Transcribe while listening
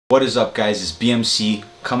What is up, guys? It's BMC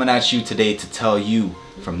coming at you today to tell you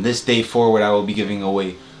from this day forward I will be giving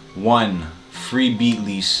away one free beat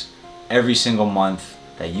lease every single month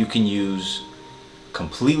that you can use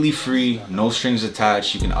completely free, no strings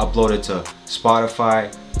attached. You can upload it to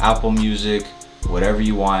Spotify, Apple Music, whatever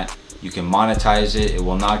you want. You can monetize it. It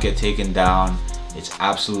will not get taken down. It's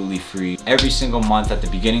absolutely free. Every single month, at the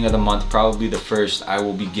beginning of the month, probably the first, I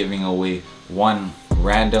will be giving away one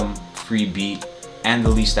random free beat and the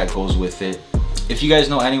lease that goes with it. If you guys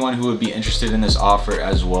know anyone who would be interested in this offer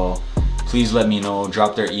as well, please let me know.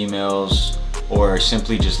 Drop their emails or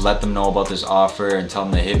simply just let them know about this offer and tell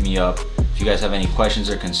them to hit me up. If you guys have any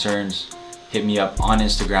questions or concerns, hit me up on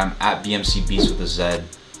Instagram at BMCBeats with a Z.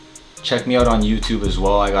 Check me out on YouTube as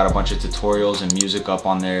well. I got a bunch of tutorials and music up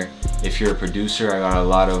on there. If you're a producer, I got a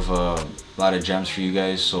lot of gems for you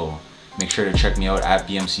guys, so make sure to check me out at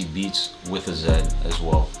BMCBeats with a Z as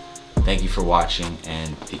well. Thank you for watching,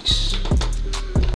 and peace.